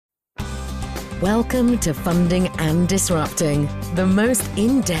Welcome to Funding and Disrupting, the most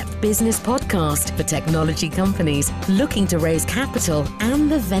in-depth business podcast for technology companies looking to raise capital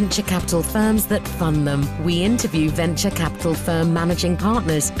and the venture capital firms that fund them. We interview venture capital firm managing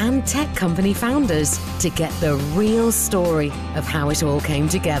partners and tech company founders to get the real story of how it all came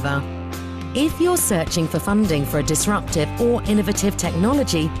together. If you're searching for funding for a disruptive or innovative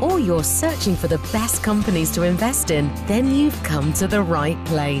technology, or you're searching for the best companies to invest in, then you've come to the right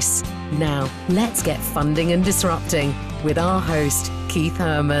place. Now, let's get funding and disrupting with our host, Keith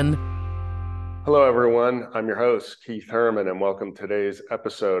Herman. Hello, everyone. I'm your host, Keith Herman, and welcome to today's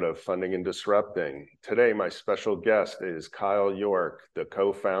episode of Funding and Disrupting. Today, my special guest is Kyle York, the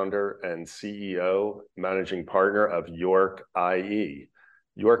co-founder and CEO, managing partner of York IE.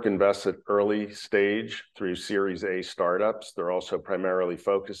 York invests at early stage through Series A startups. They're also primarily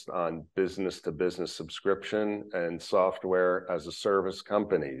focused on business-to-business subscription and software as a service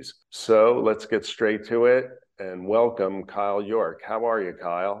companies. So let's get straight to it and welcome Kyle York. How are you,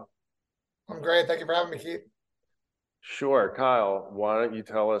 Kyle? I'm great. Thank you for having me, Keith. Sure. Kyle, why don't you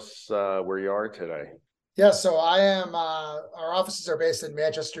tell us where you are today? Yeah, so I am, our offices are based in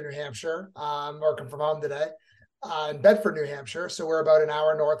Manchester, New Hampshire. I'm working from home today. In Bedford, New Hampshire. So we're about an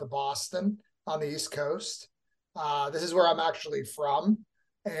hour north of Boston on the East Coast. This is where I'm actually from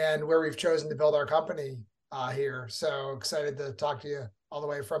and where we've chosen to build our company here. So excited to talk to you all the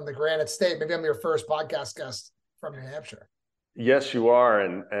way from the Granite State. Maybe I'm your first podcast guest from New Hampshire. Yes, you are.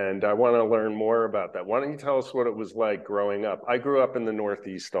 And I want to learn more about that. Why don't you tell us what it was like growing up? I grew up in the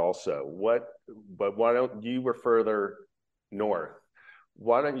Northeast also. But why don't you were further north?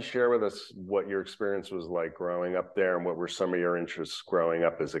 Why don't you share with us what your experience was like growing up there and what were some of your interests growing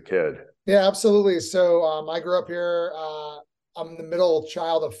up as a kid? Yeah, absolutely. So I grew up here. I'm the middle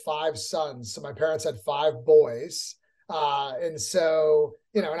child of 5 sons. So my parents had 5 boys. And so,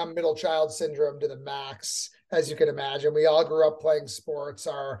 and I'm middle child syndrome to the max, as you can imagine. We all grew up playing sports.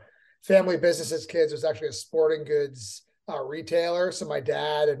 Our family business as kids was actually a sporting goods retailer. So my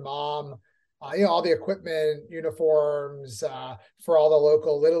dad and mom, all the equipment, uniforms for all the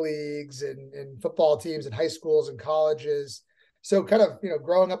local little leagues and football teams and high schools and colleges. So kind of,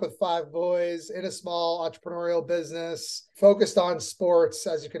 growing up with 5 boys in a small entrepreneurial business, focused on sports,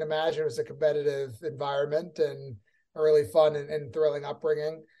 as you can imagine, it was a competitive environment and a really fun and thrilling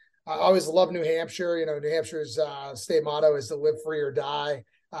upbringing. I always loved New Hampshire. New Hampshire's state motto is to live free or die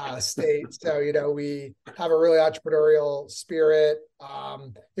state. So, we have a really entrepreneurial spirit.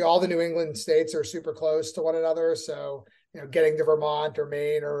 All the New England states are super close to one another. So, getting to Vermont or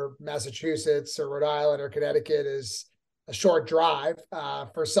Maine or Massachusetts or Rhode Island or Connecticut is a short drive.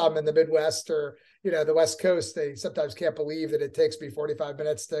 For some in the Midwest or, the West Coast, they sometimes can't believe that it takes me 45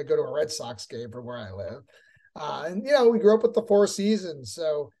 minutes to go to a Red Sox game from where I live. We grew up with the 4 seasons.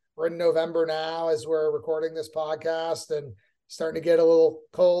 So we're in November now as we're recording this podcast and starting to get a little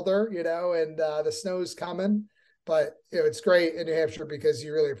colder, and the snow's coming. But, it's great in New Hampshire because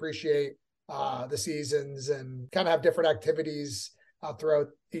you really appreciate the seasons and kind of have different activities throughout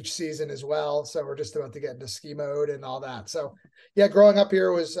each season as well. So we're just about to get into ski mode and all that. So, yeah, growing up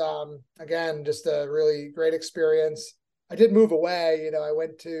here was, again, just a really great experience. I did move away. I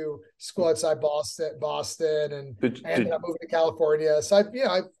went to school outside Boston, and I ended up moving to California. So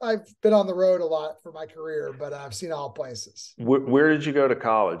I've been on the road a lot for my career, but I've seen all places. Where did you go to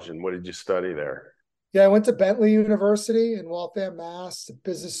college and what did you study there? Yeah, I went to Bentley University in Waltham, Mass,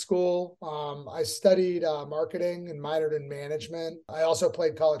 business school. I studied marketing and minored in management. I also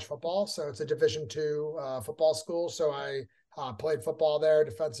played college football. So it's a Division II football school. So I played football there,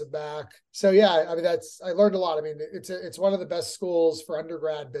 defensive back. So yeah, I learned a lot. It's one of the best schools for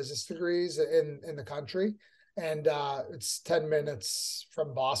undergrad business degrees in the country, and it's 10 minutes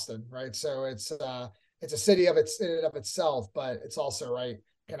from Boston, right? So it's a city in and of itself, but it's also right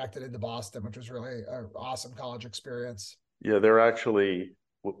connected into Boston, which was really an awesome college experience. Yeah, they're actually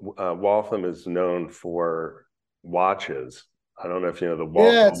Waltham is known for watches. I don't know if you know the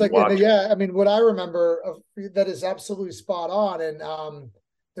Waltham. Yeah, it's like what I remember that is absolutely spot on. And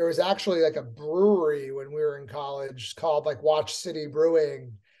there was actually like a brewery when we were in college called like Watch City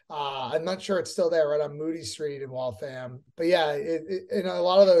Brewing. I'm not sure it's still there, right on Moody Street in Waltham. But yeah, a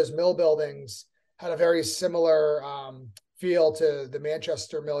lot of those mill buildings had a very similar feel to the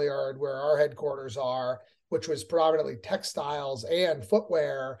Manchester Mill Yard where our headquarters are, which was predominantly textiles and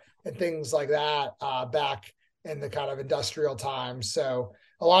footwear and things like that back in the kind of industrial times. So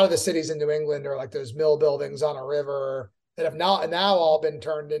a lot of the cities in New England are like those mill buildings on a river that have now all been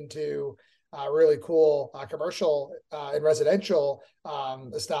turned into really cool commercial and residential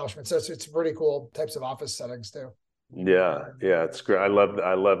establishments. So it's pretty cool types of office settings too. Yeah, it's great. I love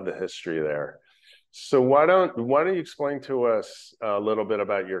the history there. So why don't you explain to us a little bit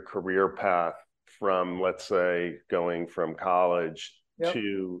about your career path from, let's say, going from college Yep.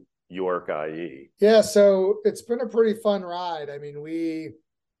 to York IE? Yeah, so it's been a pretty fun ride. I mean, we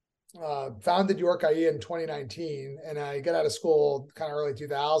founded York IE in 2019, and I got out of school kind of early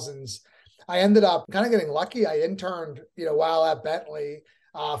 2000s. I ended up kind of getting lucky. I interned, while at Bentley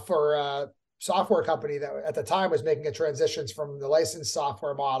for a software company that at the time was making a transitions from the licensed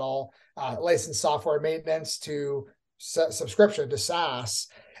software model, licensed software maintenance to subscription to SaaS.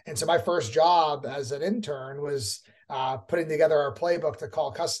 And so my first job as an intern was putting together our playbook to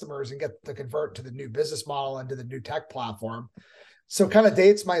call customers and get to convert to the new business model and to the new tech platform. So kind of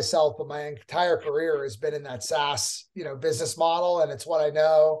dates myself, but my entire career has been in that SaaS, business model. And it's what I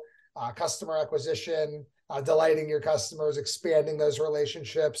know, customer acquisition, delighting your customers, expanding those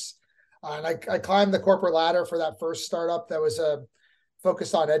relationships. And I climbed the corporate ladder for that first startup that was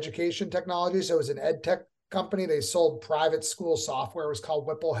focused on education technology. So it was an ed tech company. They sold private school software. It was called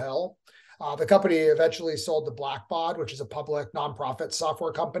Whipple Hill. The company eventually sold to Blackbaud, which is a public nonprofit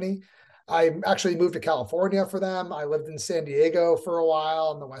software company. I actually moved to California for them. I lived in San Diego for a while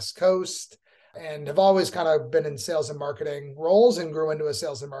on the West Coast and have always kind of been in sales and marketing roles and grew into a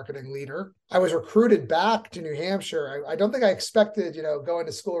sales and marketing leader. I was recruited back to New Hampshire. I don't think I expected, going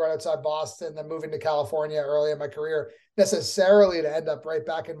to school right outside Boston, then moving to California early in my career, necessarily to end up right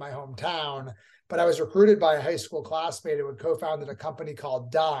back in my hometown. But I was recruited by a high school classmate who had co-founded a company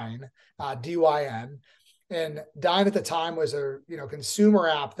called Dyn, DYN. And Dyn at the time was a consumer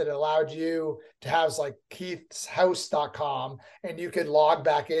app that allowed you to have like keithshouse.com, and you could log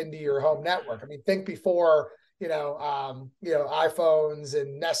back into your home network. I mean, think before iPhones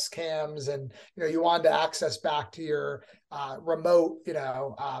and Nest Cams, and you wanted to access back to your remote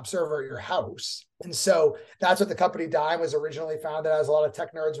server at your house. And so that's what the company Dyn was originally founded as. A lot of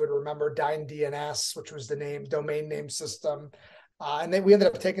tech nerds would remember Dyn DNS, which was the domain name system. And then we ended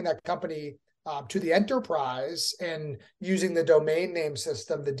up taking that company to the enterprise and using the domain name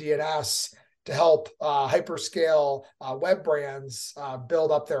system, the DNS, to help hyperscale web brands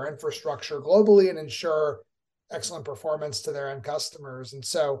build up their infrastructure globally and ensure excellent performance to their end customers. And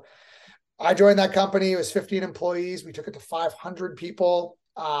so I joined that company. It was 15 employees. We took it to 500 people.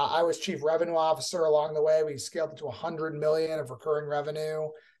 I was chief revenue officer along the way. We scaled it to 100 million of recurring revenue,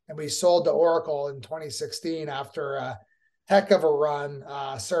 and we sold to Oracle in 2016 after a heck of a run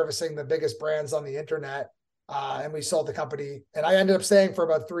servicing the biggest brands on the internet. And we sold the company, and I ended up staying for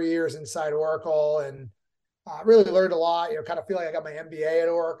about 3 years inside Oracle and really learned a lot, kind of feel like I got my MBA at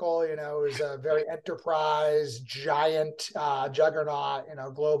Oracle. It was a very enterprise, giant juggernaut,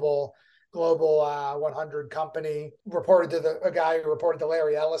 global 100 company. Reported to a guy who reported to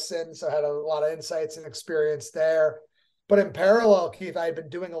Larry Ellison, so had a lot of insights and experience there. But in parallel, Keith, I had been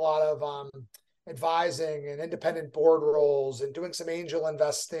doing a lot of advising and independent board roles and doing some angel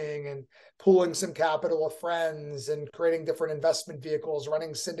investing and pooling some capital with friends and creating different investment vehicles,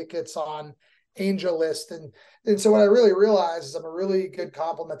 running syndicates on angel list. And so what I really realized is I'm a really good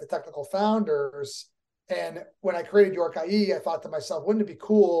complement to technical founders. And when I created York IE, I thought to myself, wouldn't it be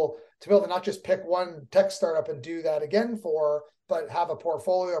cool to be able to not just pick one tech startup and do that again but have a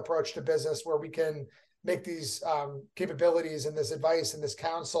portfolio approach to business where we can make these capabilities and this advice and this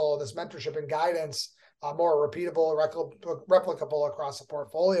counsel, this mentorship and guidance more repeatable, replicable across a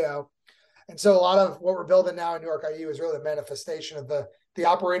portfolio. And so a lot of what we're building now in York IE is really a manifestation of the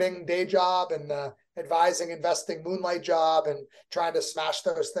operating day job and the advising, investing moonlight job, and trying to smash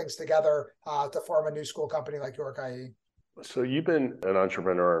those things together to form a new school company like York IE. So you've been an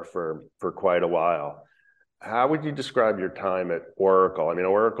entrepreneur for quite a while. How would you describe your time at Oracle? I mean,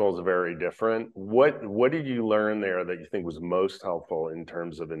 Oracle is very different. What did you learn there that you think was most helpful in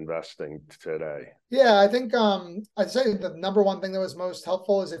terms of investing today? Yeah, I think I'd say the number one thing that was most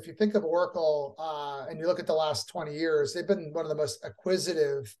helpful is if you think of Oracle and you look at the last 20 years, they've been one of the most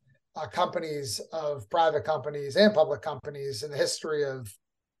acquisitive companies of private companies and public companies in the history of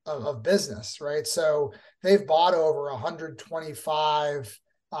business, right? So they've bought over 125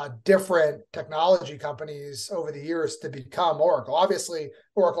 different technology companies over the years to become Oracle. Obviously,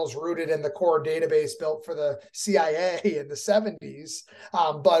 Oracle's rooted in the core database built for the CIA in the 70s.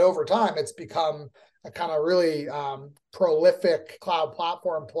 But over time, it's become a kind of really prolific cloud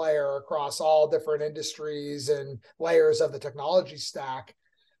platform player across all different industries and layers of the technology stack.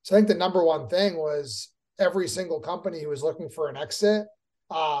 So I think the number one thing was every single company who was looking for an exit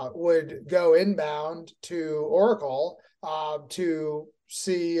would go inbound to Oracle to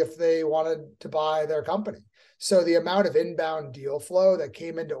see if they wanted to buy their company. So the amount of inbound deal flow that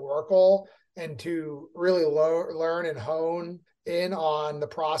came into Oracle and to really learn and hone in on the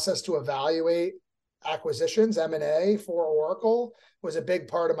process to evaluate acquisitions, M&A for Oracle was a big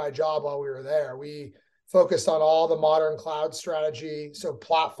part of my job while we were there. We focused on all the modern cloud strategy, so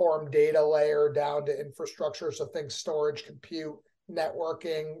platform data layer down to infrastructure, so think storage, compute,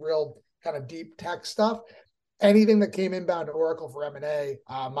 networking, real kind of deep tech stuff. Anything that came inbound to Oracle for M&A,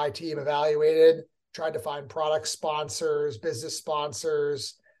 my team evaluated, tried to find product sponsors, business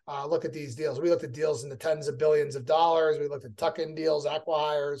sponsors, look at these deals. We looked at deals in the tens of billions of dollars. We looked at tuck-in deals,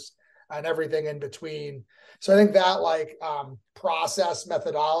 acquihires, and everything in between. So I think that process,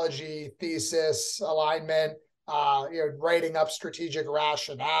 methodology, thesis, alignment, writing up strategic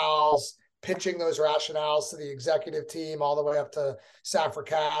rationales, pitching those rationales to the executive team all the way up to Safra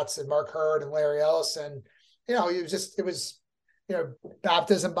Katz and Mark Hurd and Larry Ellison. It was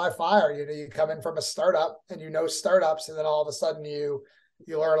baptism by fire. You come in from a startup and startups, and then all of a sudden you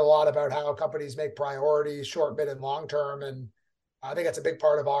learn a lot about how companies make priorities, short, mid, and long term. And I think that's a big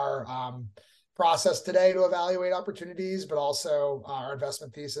part of our process today to evaluate opportunities, but also our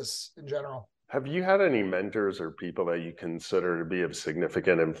investment thesis in general. Have you had any mentors or people that you consider to be of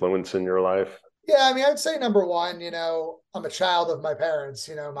significant influence in your life? Yeah, I mean, I'd say number one, I'm a child of my parents.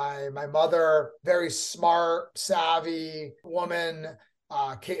 My mother, very smart, savvy woman.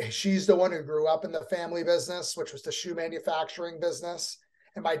 She's the one who grew up in the family business, which was the shoe manufacturing business.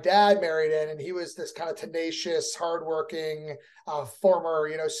 And my dad married in, and he was this kind of tenacious, hardworking, former,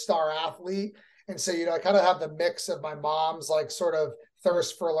 star athlete. And so, I kind of have the mix of my mom's sort of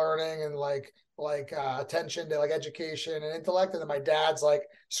thirst for learning and attention to education and intellect, and then my dad's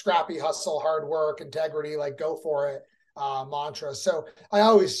scrappy hustle, hard work, integrity, go for it mantra. So I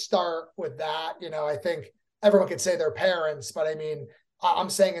always start with that. I think everyone could say their parents, but I mean, I'm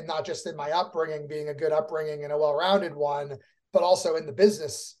saying it not just in my upbringing, being a good upbringing and a well-rounded one, but also in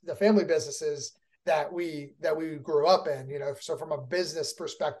the family businesses that we grew up in. So from a business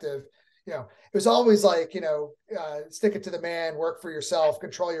perspective, it was always stick it to the man, work for yourself,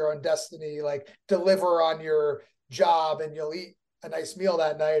 control your own destiny, deliver on your job, and you'll eat a nice meal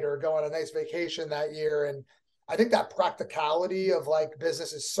that night or go on a nice vacation that year. And I think that practicality of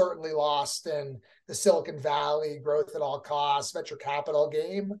business is certainly lost in the Silicon Valley growth at all costs, venture capital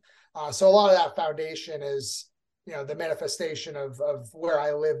game. So a lot of that foundation is, the manifestation of where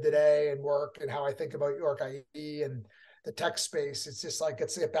I live today and work and how I think about York IE and the tech space. It's just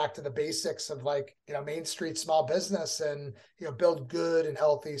let's get back to the basics of Main Street small business and, build good and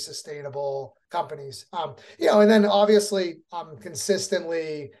healthy, sustainable companies. And then obviously I'm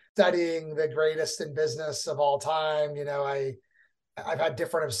consistently studying the greatest in business of all time. I've had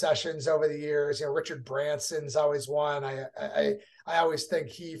different obsessions over the years. Richard Branson's always one. I always think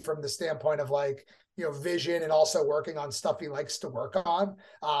he, from the standpoint of vision and also working on stuff he likes to work on.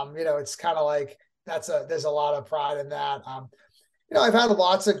 It's kind of there's a lot of pride in that. I've had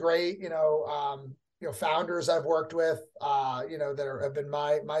lots of great, founders I've worked with, that have been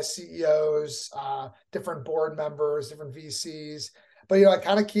my CEOs, different board members, different VCs. But, I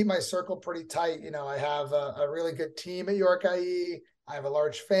kind of keep my circle pretty tight. I have a really good team at York IE. I have a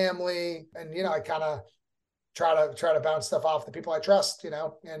large family, and, I kind of try to bounce stuff off the people I trust,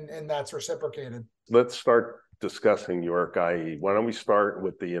 and that's reciprocated. Let's start discussing York IE. Why don't we start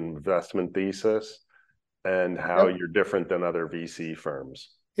with the investment thesis and how you're different than other VC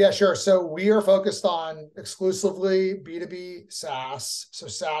firms? Yeah, sure. So we are focused on exclusively B2B SaaS. So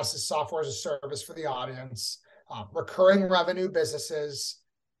SaaS is software as a service for the audience, recurring revenue businesses,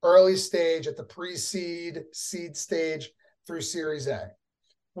 early stage at the pre-seed, seed stage through Series A.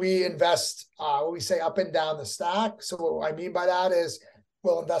 We invest, what we say, up and down the stack. So what I mean by that is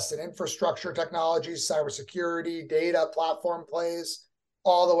we'll invest in infrastructure technologies, cybersecurity, data, platform plays,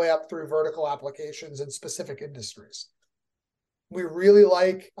 all the way up through vertical applications in specific industries. We really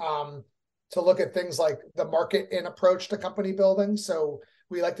like to look at things like the market in approach to company building. So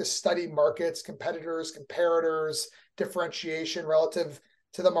we like to study markets, competitors, comparators, differentiation relative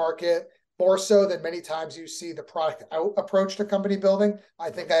to the market, more so than many times you see the product out approach to company building.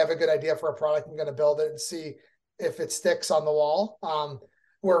 I think I have a good idea for a product. I'm going to build it and see if it sticks on the wall.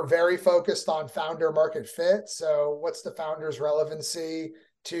 We're very focused on founder market fit. So what's the founder's relevancy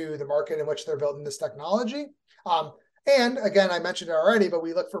to the market in which they're building this technology? And again, I mentioned it already, but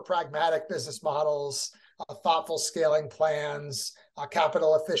we look for pragmatic business models, thoughtful scaling plans,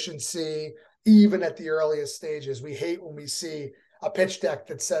 capital efficiency, even at the earliest stages. We hate when we see a pitch deck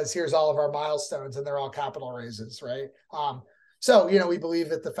that says, here's all of our milestones, and they're all capital raises, right? So, we believe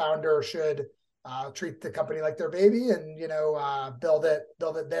that the founder should treat the company like their baby and, build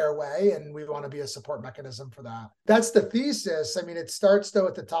it their way. And we want to be a support mechanism for that. That's the thesis. I mean, it starts though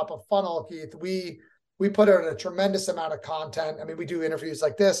at the top of funnel, Keith. We we put out a tremendous amount of content. I mean, we do interviews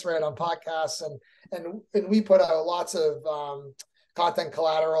like this, right, on podcasts, and we put out lots of content,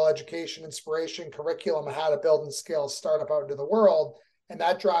 collateral, education, inspiration, curriculum on how to build and scale a startup out into the world. And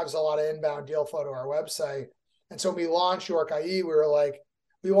that drives a lot of inbound deal flow to our website. And so when we launched York IE, we were like,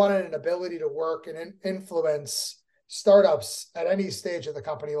 we wanted an ability to work and influence startups at any stage of the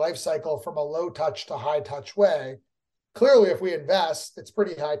company life cycle from a low touch to high touch way. Clearly, if we invest, it's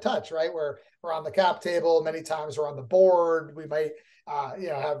pretty high touch, right? We're on the cap table. Many times we're on the board. We might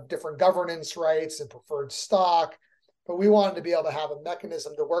have different governance rights and preferred stock. But we wanted to be able to have a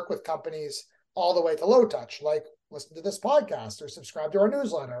mechanism to work with companies all the way to low touch, like listen to this podcast or subscribe to our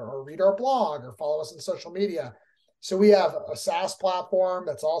newsletter or read our blog or follow us on social media. So we have a SaaS platform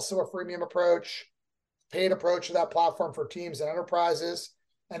that's also a freemium approach, paid approach to that platform for teams and enterprises.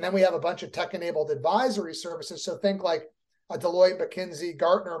 And then we have a bunch of tech-enabled advisory services. So think like a Deloitte, McKinsey,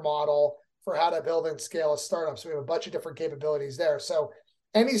 Gartner model for how to build and scale a startup. So we have a bunch of different capabilities there. So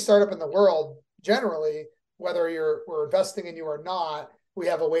any startup in the world, generally, whether we're investing in you or not, we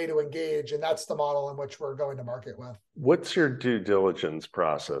have a way to engage, and that's the model in which we're going to market with. What's your due diligence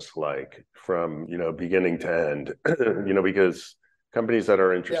process like from, beginning to end? Because companies that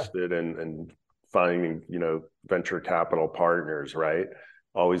are interested in finding, venture capital partners, right,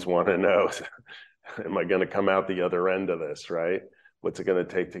 always want to know, am I going to come out the other end of this, right? What's it going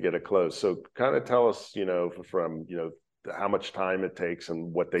to take to get it closed? So kind of tell us, from, how much time it takes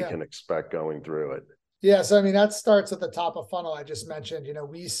and what they can expect going through it. Yeah, so I mean, that starts at the top of funnel I just mentioned.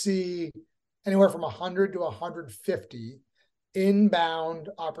 We see anywhere from 100 to 150 inbound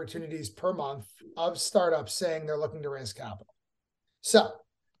opportunities per month of startups saying they're looking to raise capital. So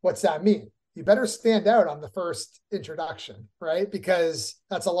what's that mean? You better stand out on the first introduction, right? Because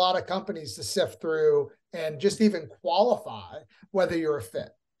that's a lot of companies to sift through and just even qualify whether you're a fit.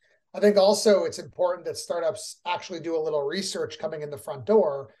 I think also it's important that startups actually do a little research coming in the front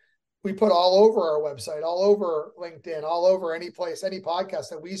door. We put all over our website, all over LinkedIn, all over any place, any podcast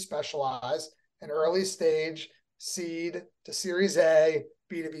that we specialize in early stage, seed to Series A,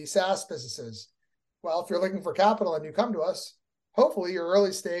 B2B SaaS businesses. Well, if you're looking for capital and you come to us, hopefully you're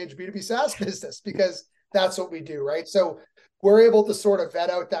early stage B2B SaaS business, because that's what we do, right? So we're able to sort of vet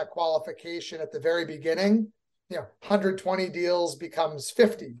out that qualification at the very beginning. 120 deals becomes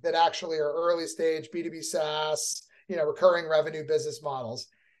 50 that actually are early stage B2B SaaS, recurring revenue business models.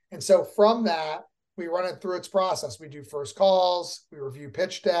 And so from that, we run it through its process. We do first calls, we review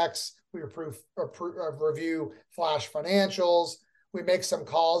pitch decks, we review flash financials, we make some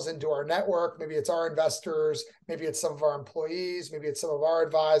calls into our network. Maybe it's our investors, maybe it's some of our employees, maybe it's some of our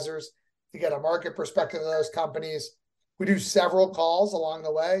advisors to get a market perspective of those companies. We do several calls along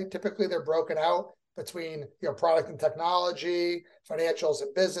the way. Typically, they're broken out between product and technology, financials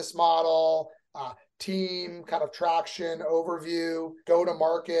and business model, team, kind of traction, overview,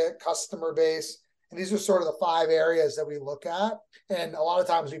 go-to-market, customer base. And these are sort of the 5 areas that we look at. And a lot of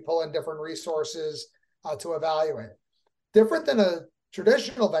times we pull in different resources to evaluate. Different than a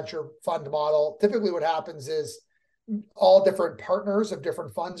traditional venture fund model, typically what happens is all different partners of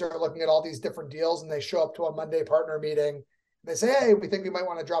different funds are looking at all these different deals, and they show up to a Monday partner meeting. They say, hey, we think we might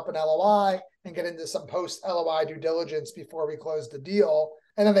want to drop an LOI and get into some post-LOI due diligence before we close the deal.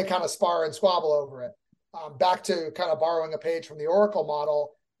 And then they kind of spar and squabble over it. Back to kind of borrowing a page from the Oracle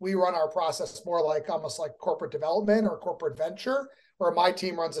model, we run our process more like almost like corporate development or corporate venture, where my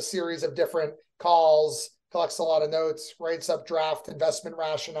team runs a series of different calls, collects a lot of notes, writes up draft investment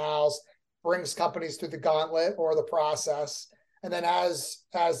rationales, brings companies through the gauntlet or the process. And then as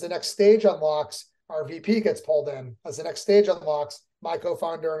the next stage unlocks, our VP gets pulled in. As the next stage unlocks, my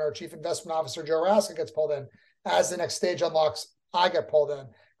co-founder and our chief investment officer, Joe Raska, gets pulled in. As the next stage unlocks, I get pulled in,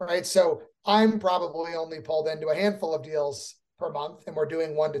 right? So I'm probably only pulled into a handful of deals per month, and we're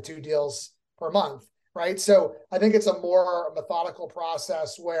doing 1 to 2 deals per month, right? So I think it's a more methodical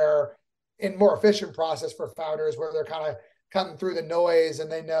process, more efficient process for founders, where they're kind of cutting through the noise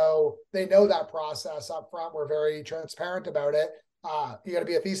and they know that process up front. We're very transparent about it. You got to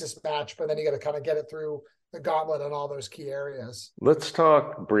be a thesis match, but then you got to kind of get it through the gauntlet on all those key areas. Let's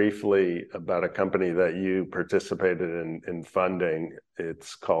talk briefly about a company that you participated in funding.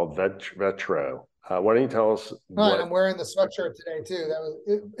 It's called Vetro. Why don't you tell us? I'm wearing the sweatshirt today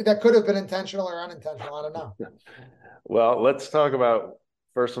too. That could have been intentional or unintentional. I don't know. Well, let's talk about,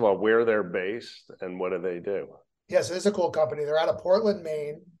 first of all, where they're based and what do they do? Yes, it is a cool company. They're out of Portland,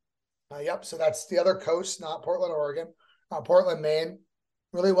 Maine. So that's the other coast, not Portland, Oregon. Portland, Maine.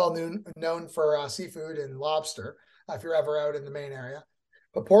 Really well known for seafood and lobster, if you're ever out in the Maine area.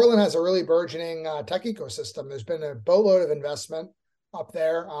 But Portland has a really burgeoning tech ecosystem. There's been a boatload of investment up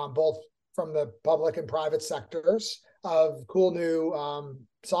there, both from the public and private sectors of cool new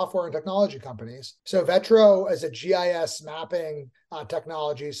software and technology companies. So Vetro is a GIS mapping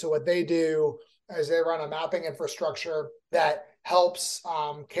technology. So what they do is they run a mapping infrastructure that helps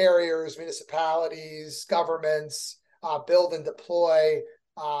carriers, municipalities, governments build and deploy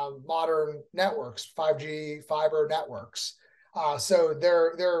modern networks, 5G fiber networks. So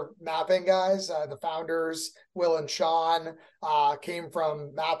they're mapping guys. The founders, Will and Sean, came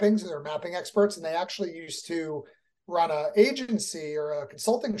from mapping, so they're mapping experts, and they actually used to run an agency or a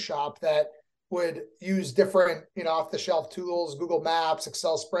consulting shop that would use different, off-the-shelf tools, Google Maps,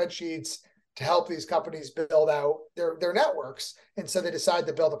 Excel spreadsheets, to help these companies build out their networks. And so they decided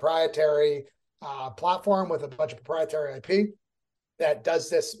to build a proprietary platform with a bunch of proprietary IP that does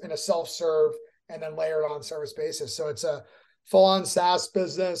this in a self-serve and then layered on service basis. So it's a full-on SaaS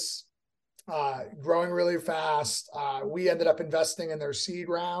business, growing really fast. We ended up investing in their seed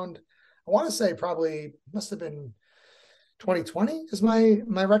round. I want to say probably must have been 2020 is my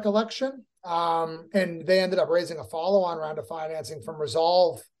recollection. And they ended up raising a follow-on round of financing from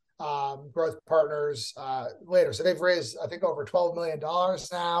Resolve Growth Partners later. So they've raised, I think, over $12 million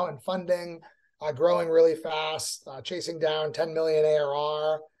now in funding, growing really fast, chasing down 10 million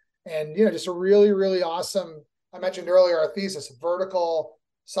ARR. And, just a really, really awesome, I mentioned earlier, our thesis, vertical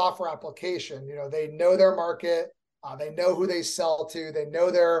software application. They know their market, they know who they sell to, they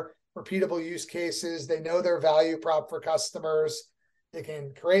know their repeatable use cases, they know their value prop for customers. They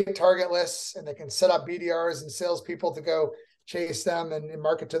can create target lists and they can set up BDRs and salespeople to go chase them and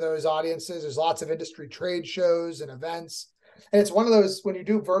market to those audiences. There's lots of industry trade shows and events. And it's one of those, when you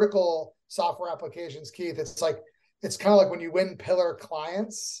do vertical software applications, Keith, it's kind of like when you win pillar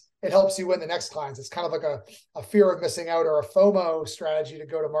clients, it helps you win the next clients. It's kind of like a fear of missing out or a FOMO strategy to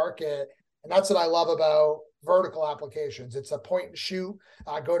go to market. And that's what I love about vertical applications. It's a point and shoot,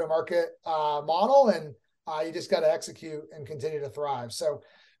 go to market model, and you just got to execute and continue to thrive. So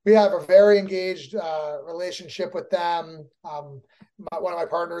we have a very engaged relationship with them. One of my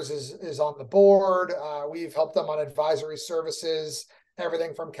partners is on the board. We've helped them on advisory services,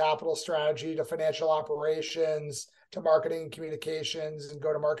 everything from capital strategy to financial operations to marketing and communications and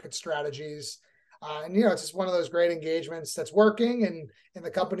go-to-market strategies. And, it's just one of those great engagements that's working and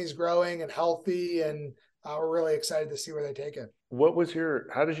the company's growing and healthy. And we're really excited to see where they take it.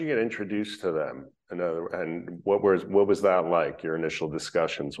 How did you get introduced to them? And what was that like, your initial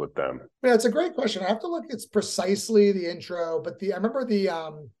discussions with them? Yeah, it's a great question. I have to look, it's precisely the intro, but I remember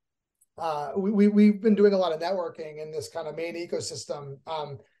we've been doing a lot of networking in this kind of main ecosystem.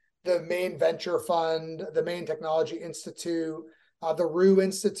 The main venture fund, the main technology institute, the RU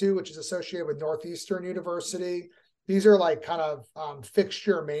Institute, which is associated with Northeastern University. These are like kind of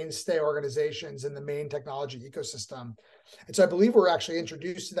fixture mainstay organizations in the main technology ecosystem. And so I believe we're actually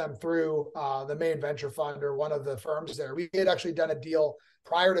introduced to them through the main venture fund or one of the firms there. We had actually done a deal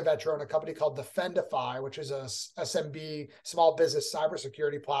prior to Vetro in a company called Defendify, which is a SMB, small business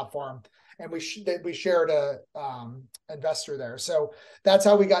cybersecurity platform. And we shared a investor there. So that's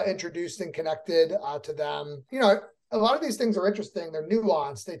how we got introduced and connected to them. A lot of these things are interesting. They're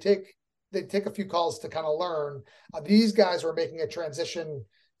nuanced. They take a few calls to kind of learn. These guys were making a transition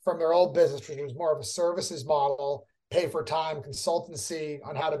from their old business, which was more of a services model, pay for time consultancy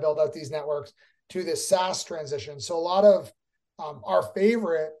on how to build out these networks, to this SaaS transition. So a lot of our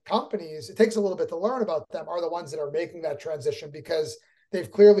favorite companies, it takes a little bit to learn about them, are the ones that are making that transition because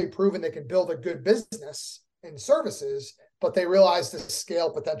they've clearly proven they can build a good business in services, but they realize the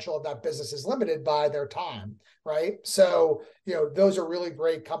scale potential of that business is limited by their time, right? So, those are really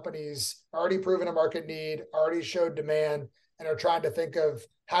great companies, already proven a market need, already showed demand, and are trying to think of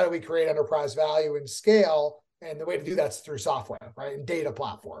how do we create enterprise value and scale. And the way to do that's through software, right? And data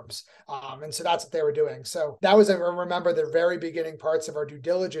platforms. And so that's what they were doing. So that was, I remember the very beginning parts of our due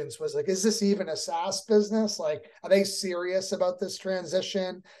diligence was like, is this even a SaaS business? Like, are they serious about this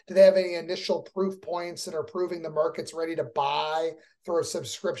transition? Do they have any initial proof points that are proving the market's ready to buy through a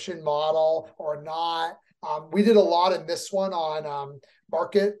subscription model or not? We did a lot in this one on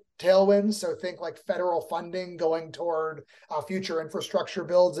market tailwinds. So think like federal funding going toward future infrastructure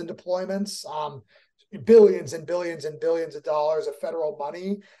builds and deployments. Billions and billions and billions of dollars of federal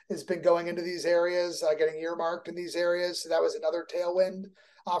money has been going into these areas, getting earmarked in these areas. So that was another tailwind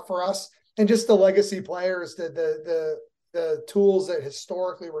for us. And just the legacy players, the tools that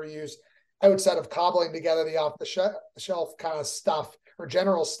historically were used outside of cobbling together the off-the-shelf kind of stuff or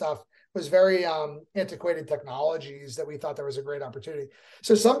general stuff was very antiquated technologies that we thought there was a great opportunity.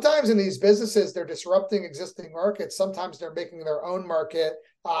 So sometimes in these businesses, they're disrupting existing markets. Sometimes they're making their own market.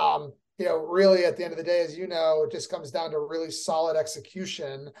 Really at the end of the day, as it just comes down to really solid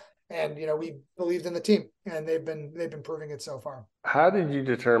execution And we believed in the team, and they've been proving it so far. How did you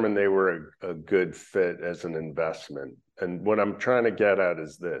determine they were a good fit as an investment? And what I'm trying to get at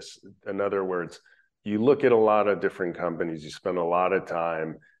is this. In other words, you look at a lot of different companies, you spend a lot of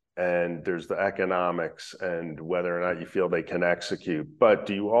time, and there's the economics and whether or not you feel they can execute. But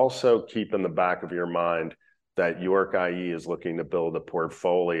do you also keep in the back of your mind that York IE is looking to build a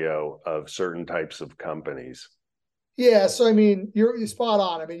portfolio of certain types of companies? Yeah, so I mean, you're spot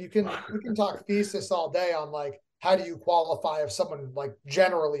on. I mean, we can talk thesis all day on like how do you qualify if someone like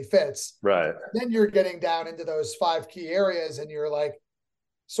generally fits. Right. Then you're getting down into those 5 key areas, and you're like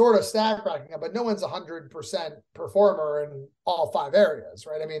sort of stack racking up, but no one's 100% performer in all 5 areas,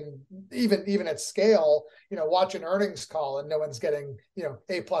 right? I mean, even at scale, watch an earnings call and no one's getting,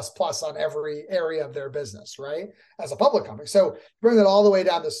 A++ on every area of their business, right? As a public company. So bring that all the way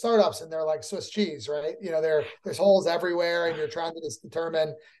down to startups, and they're like Swiss cheese, right? There's holes everywhere, and you're trying to just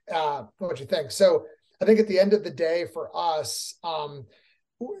determine what you think. So I think at the end of the day for us,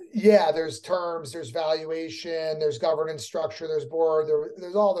 yeah, there's terms, there's valuation, there's governance structure, there's board,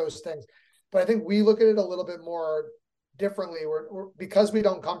 there's all those things. But I think we look at it a little bit more differently. We're because we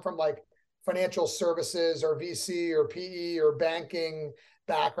don't come from like financial services or VC or PE or banking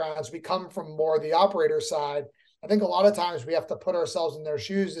backgrounds. We come from more the operator side. I think a lot of times we have to put ourselves in their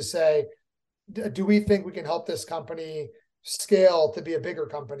shoes to say, do we think we can help this company scale to be a bigger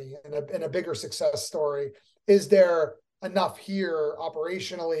company and a bigger success story? Is there enough here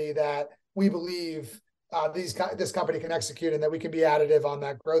operationally that we believe this company can execute and that we can be additive on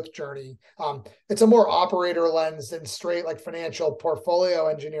that growth journey? It's a more operator lens than straight like financial portfolio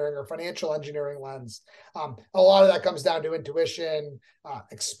engineering or financial engineering lens. A lot of that comes down to intuition,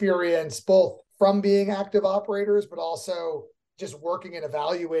 experience, both from being active operators, but also just working and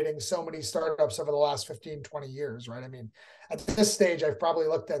evaluating so many startups over the last 15, 20 years, right? I mean, at this stage, I've probably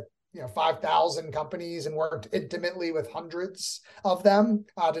looked at 5,000 companies and worked intimately with hundreds of them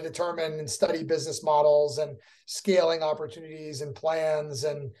to determine and study business models and scaling opportunities and plans.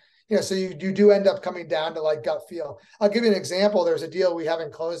 And, so you do end up coming down to like gut feel. I'll give you an example. There's a deal, we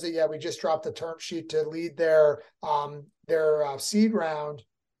haven't closed it yet. We just dropped the term sheet to lead their seed round.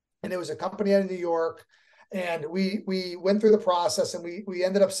 And it was a company out of New York. And we went through the process, and we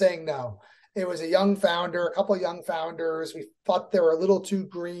ended up saying no. It was a young founder, a couple of young founders. We thought they were a little too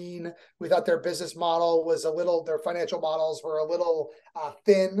green. We thought their business model was their financial models were a little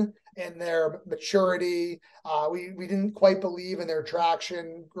thin in their maturity. We didn't quite believe in their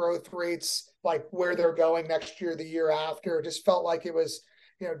traction growth rates, like where they're going next year, the year after. It just felt like it was,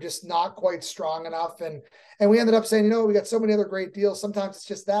 just not quite strong enough. And we ended up saying, we got so many other great deals. Sometimes it's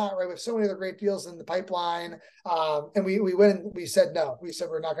just that, right? We have so many other great deals in the pipeline. And we went and we said, no, we said,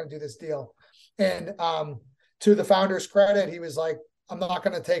 we're not going to do this deal. And to the founder's credit, he was like, I'm not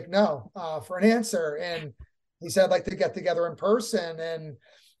going to take no for an answer. And he said, I'd like to get together in person. And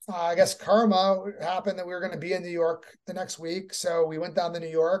I guess karma happened that we were going to be in New York the next week. So we went down to New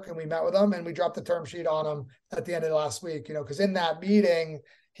York and we met with him, and we dropped the term sheet on him at the end of last week, because in that meeting,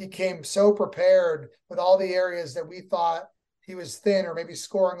 he came so prepared with all the areas that we thought he was thin or maybe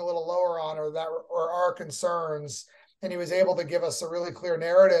scoring a little lower on, or our concerns. And he was able to give us a really clear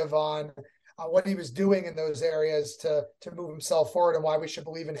narrative on what he was doing in those areas to move himself forward, and why we should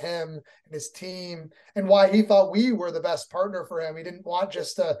believe in him and his team, and why he thought we were the best partner for him. He didn't want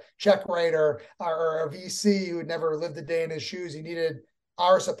just a check writer or a VC who had never lived a day in his shoes. He needed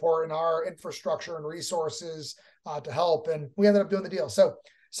our support and our infrastructure and resources to help. And we ended up doing the deal.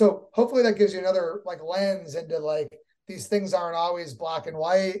 So hopefully that gives you another like lens into like, these things aren't always black and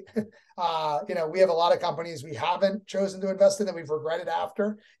white. We have a lot of companies we haven't chosen to invest in that we've regretted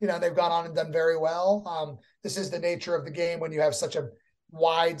after, they've gone on and done very well. This is the nature of the game when you have such a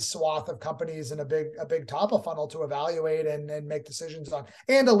wide swath of companies and a big top of funnel to evaluate and make decisions on,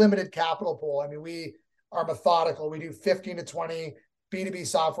 and a limited capital pool. I mean, we are methodical. We do 15 to 20 B2B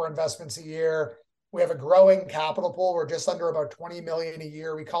software investments a year. We have a growing capital pool. We're just under about 20 million a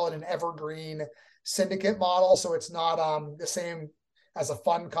year. We call it an evergreen syndicate model. So it's not the same as a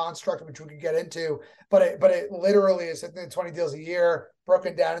fund construct, which we could get into, but it literally is 20 deals a year,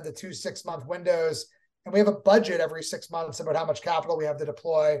 broken down into 2 6-month windows. And we have a budget every 6 months about how much capital we have to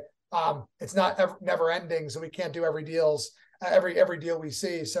deploy. It's not never ending. So we can't do every deal we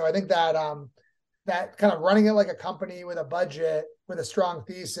see. So I think that that kind of running it like a company with a budget, with a strong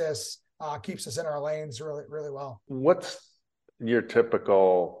thesis, keeps us in our lanes really, really well. What's your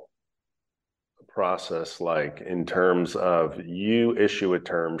typical process like in terms of you issue a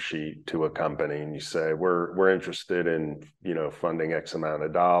term sheet to a company and you say, we're interested in, funding X amount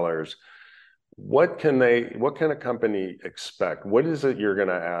of dollars. What can a company expect? What is it you're going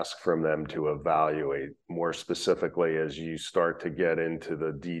to ask from them to evaluate more specifically as you start to get into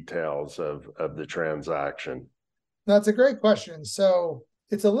the details of the transaction? That's a great question. So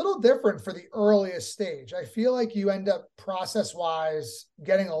it's a little different for the earliest stage. I feel like you end up process-wise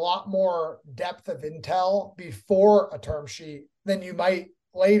getting a lot more depth of intel before a term sheet than you might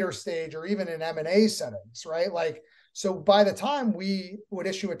later stage or even in M&A settings, right? Like, so by the time we would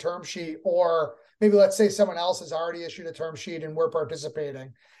issue a term sheet, or maybe let's say someone else has already issued a term sheet and we're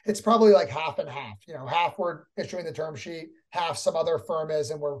participating, it's probably like half and half. Half we're issuing the term sheet, half some other firm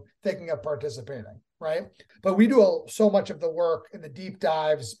is, and we're thinking of participating, right? But we do so much of the work in the deep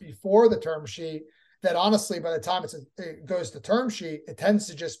dives before the term sheet that honestly, by the time it goes to term sheet, it tends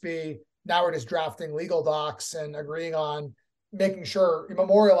to just be, now we're just drafting legal docs and agreeing on making sure you're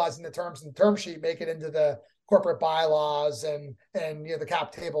memorializing the terms in the term sheet, make it into the corporate bylaws and the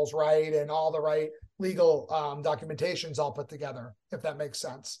cap tables right, and all the right legal documentations all put together, if that makes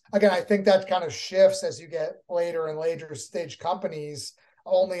sense. Again, I think that kind of shifts as you get later and later stage companies,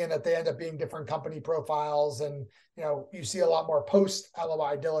 only in that they end up being different company profiles, and you see a lot more post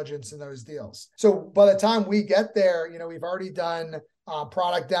LOI diligence in those deals. So by the time we get there, we've already done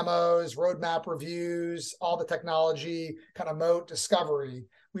product demos, roadmap reviews, all the technology kind of moat discovery.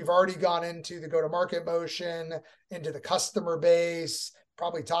 We've already gone into the go-to-market motion, into the customer base,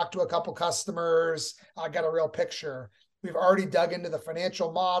 probably talked to a couple customers, got a real picture. We've already dug into the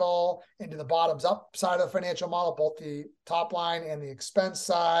financial model, into the bottoms up side of the financial model, both the top line and the expense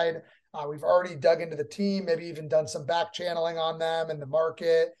side. We've already dug into the team, maybe even done some back channeling on them and the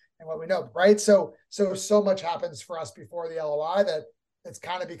market and what we know, right? So much happens for us before the LOI that it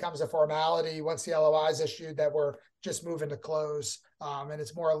kind of becomes a formality once the LOI is issued, that we're just moving to close. And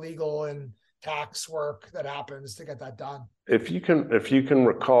it's more legal and tax work that happens to get that done. If you can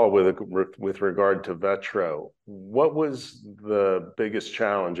recall with regard to Vetro, what was the biggest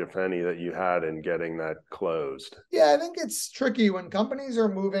challenge, if any, that you had in getting that closed? Yeah, I think it's tricky when companies are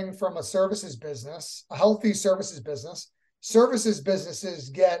moving from a services business, a healthy services business. Services businesses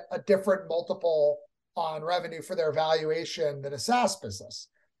get a different multiple on revenue for their valuation than a SaaS business.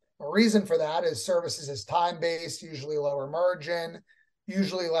 A reason for that is services is time-based, usually lower margin,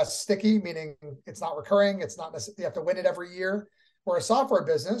 usually less sticky, meaning it's not recurring. It's not necessarily, you have to win it every year. Or a software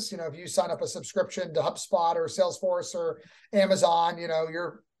business, if you sign up a subscription to HubSpot or Salesforce or Amazon,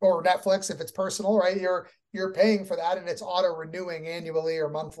 or Netflix, if it's personal, right? You're paying for that, and it's auto renewing annually or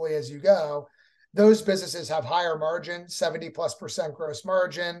monthly as you go. Those businesses have higher margin, 70+% gross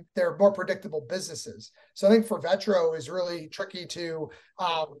margin. They're more predictable businesses. So I think for Vetro is really tricky to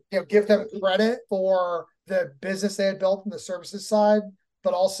give them credit for the business they had built in the services side,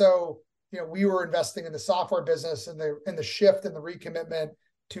 but also we were investing in the software business and the shift and the recommitment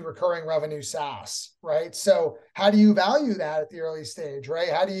to recurring revenue SaaS, right? So how do you value that at the early stage, right?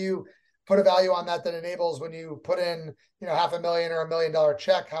 How do you put a value on that enables when you put in, $500,000 or $1 million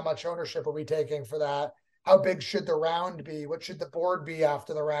check, how much ownership are we taking for that? How big should the round be? What should the board be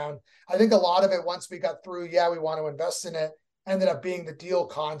after the round? I think a lot of it, once we got through, we want to invest in it, ended up being the deal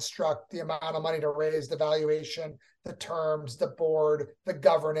construct, the amount of money to raise, the valuation, the terms, the board, the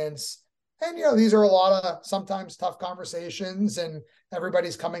governance. And, these are a lot of sometimes tough conversations, and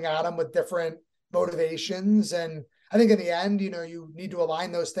everybody's coming at them with different motivations. And I think in the end, you need to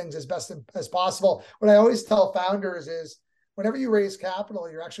align those things as best as possible. What I always tell founders is whenever you raise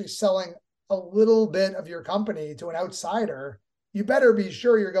capital, you're actually selling a little bit of your company to an outsider. You better be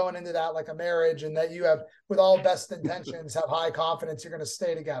sure you're going into that like a marriage, and that you have, with all best intentions, have high confidence you're going to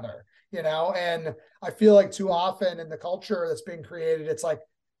stay together, And I feel like too often in the culture that's being created, it's like,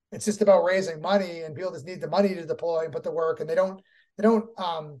 it's just about raising money, and people just need the money to deploy and put the work, and they don't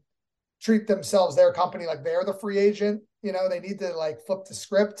treat themselves, their company, like they're the free agent. They need to like flip the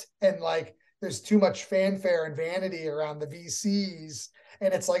script, and like there's too much fanfare and vanity around the VCs.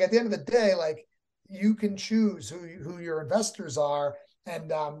 And it's like, at the end of the day, like you can choose who your investors are.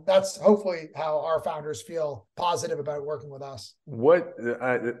 And that's hopefully how our founders feel positive about working with us.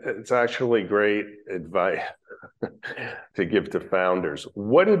 It's actually great advice to give to founders.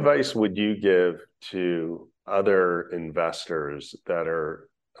 What advice would you give to other investors that are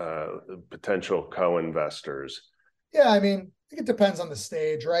potential co-investors? Yeah, I think it depends on the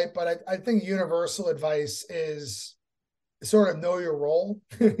stage, right? But I think universal advice is sort of know your role.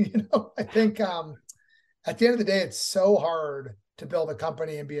 I think at the end of the day, it's so hard to build a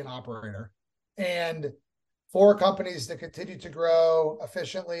company and be an operator. And for companies to continue to grow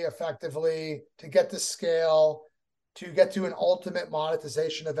efficiently, effectively, to get to scale, to get to an ultimate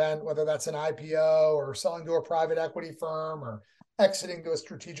monetization event, whether that's an IPO or selling to a private equity firm or exiting to a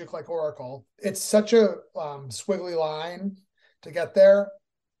strategic like Oracle. It's such a squiggly line to get there,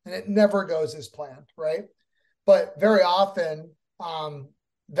 and it never goes as planned, right? But very often,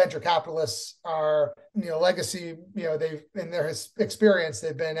 venture capitalists are, legacy, they've, in their experience,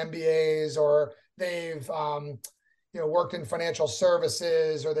 they've been MBAs, or they've, worked in financial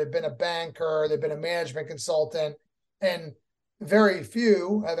services, or they've been a banker, they've been a management consultant, and very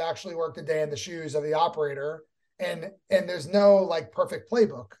few have actually worked a day in the shoes of the operator. And there's no like perfect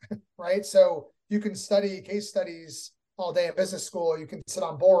playbook, right? So you can study case studies all day in business school, you can sit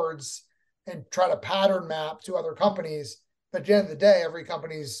on boards and try to pattern map to other companies. But at the end of the day, every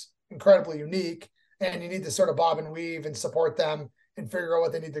company's incredibly unique, and you need to sort of bob and weave and support them and figure out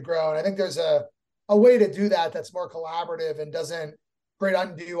what they need to grow. And I think there's a way to do that that's more collaborative and doesn't create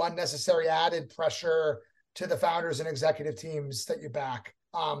undue, unnecessary added pressure to the founders and executive teams that you back.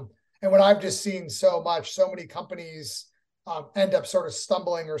 And what I've just seen so many companies end up sort of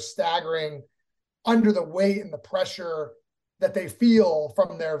stumbling or staggering under the weight and the pressure that they feel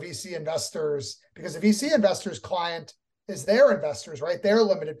from their VC investors, because the VC investors' client is their investors, right? They're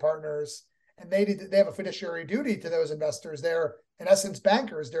limited partners, and they have a fiduciary duty to those investors. They're, in essence,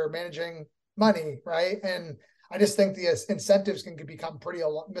 bankers. They're managing money, right? And I just think the incentives can become pretty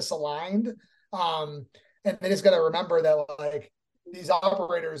misaligned. And they just got to remember that, like, these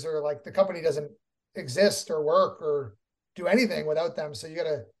operators are like, the company doesn't exist or work or do anything without them. So you got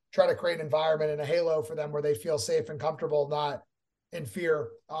to try to create an environment and a halo for them where they feel safe and comfortable, not in fear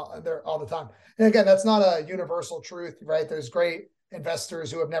there all the time. And again, that's not a universal truth, right? There's great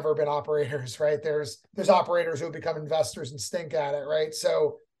investors who have never been operators, right? There's operators who have become investors and stink at it, right?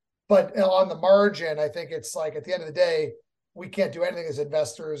 So, but on the margin, I think it's like, at the end of the day, we can't do anything as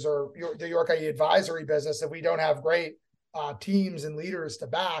investors or the York IE advisory business if we don't have great teams and leaders to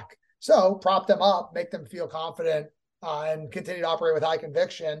back. So prop them up, make them feel confident, and continue to operate with high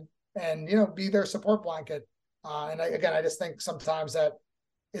conviction, and be their support blanket. And I just think sometimes that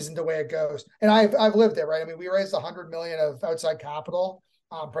isn't the way it goes. And I've lived it, right? I mean, we raised $100 million of outside capital,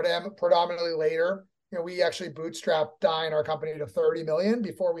 predominantly later. We actually bootstrapped Dine, our company, to 30 million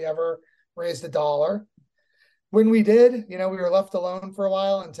before we ever raised $1. When we did, we were left alone for a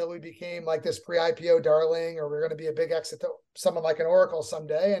while until we became like this pre-IPO darling, or we're going to be a big exit to someone like an Oracle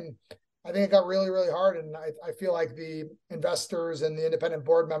someday. And I think it got really, really hard. And I feel like the investors and the independent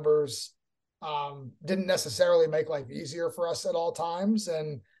board members didn't necessarily make life easier for us at all times.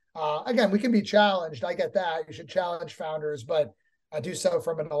 And again, we can be challenged. I get that. You should challenge founders, but do so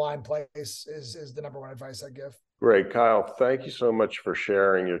from an aligned place is the number one advice I give. Great, Kyle. Thank you so much for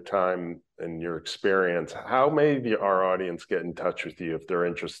sharing your time and your experience. How may our audience get in touch with you if they're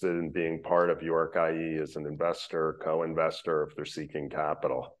interested in being part of York IE as an investor, co-investor, if they're seeking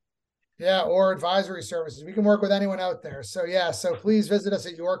capital? Yeah, or advisory services. We can work with anyone out there. So so please visit us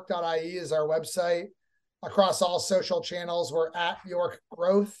at york.ie is our website. Across all social channels, we're at York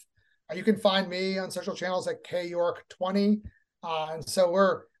Growth. You can find me on social channels at KYork20. And so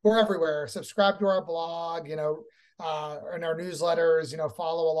we're everywhere. Subscribe to our blog, and our newsletters,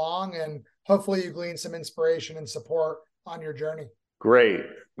 follow along, and hopefully you glean some inspiration and support on your journey. Great.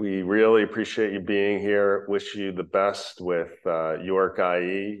 We really appreciate you being here. Wish you the best with York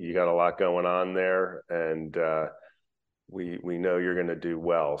IE. You got a lot going on there, and we know you're going to do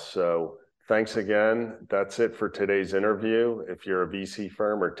well. So thanks again. That's it for today's interview. If you're a VC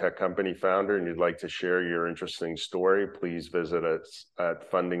firm or tech company founder and you'd like to share your interesting story, please visit us at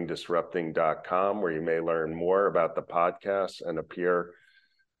fundingdisrupting.com, where you may learn more about the podcast and appear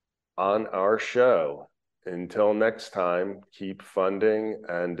on our show. Until next time, keep funding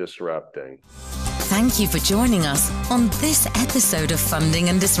and disrupting. Thank you for joining us on this episode of Funding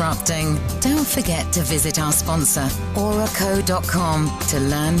and Disrupting. Don't forget to visit our sponsor, auraco.com, to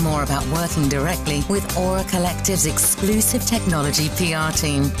learn more about working directly with Aura Collective's exclusive technology PR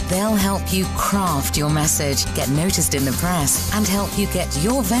team. They'll help you craft your message, get noticed in the press, and help you get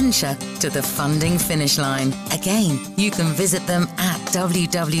your venture to the funding finish line. Again, you can visit them at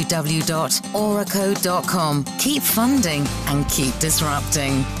www.auraco.com. Keep funding and keep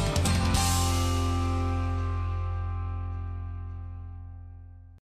disrupting.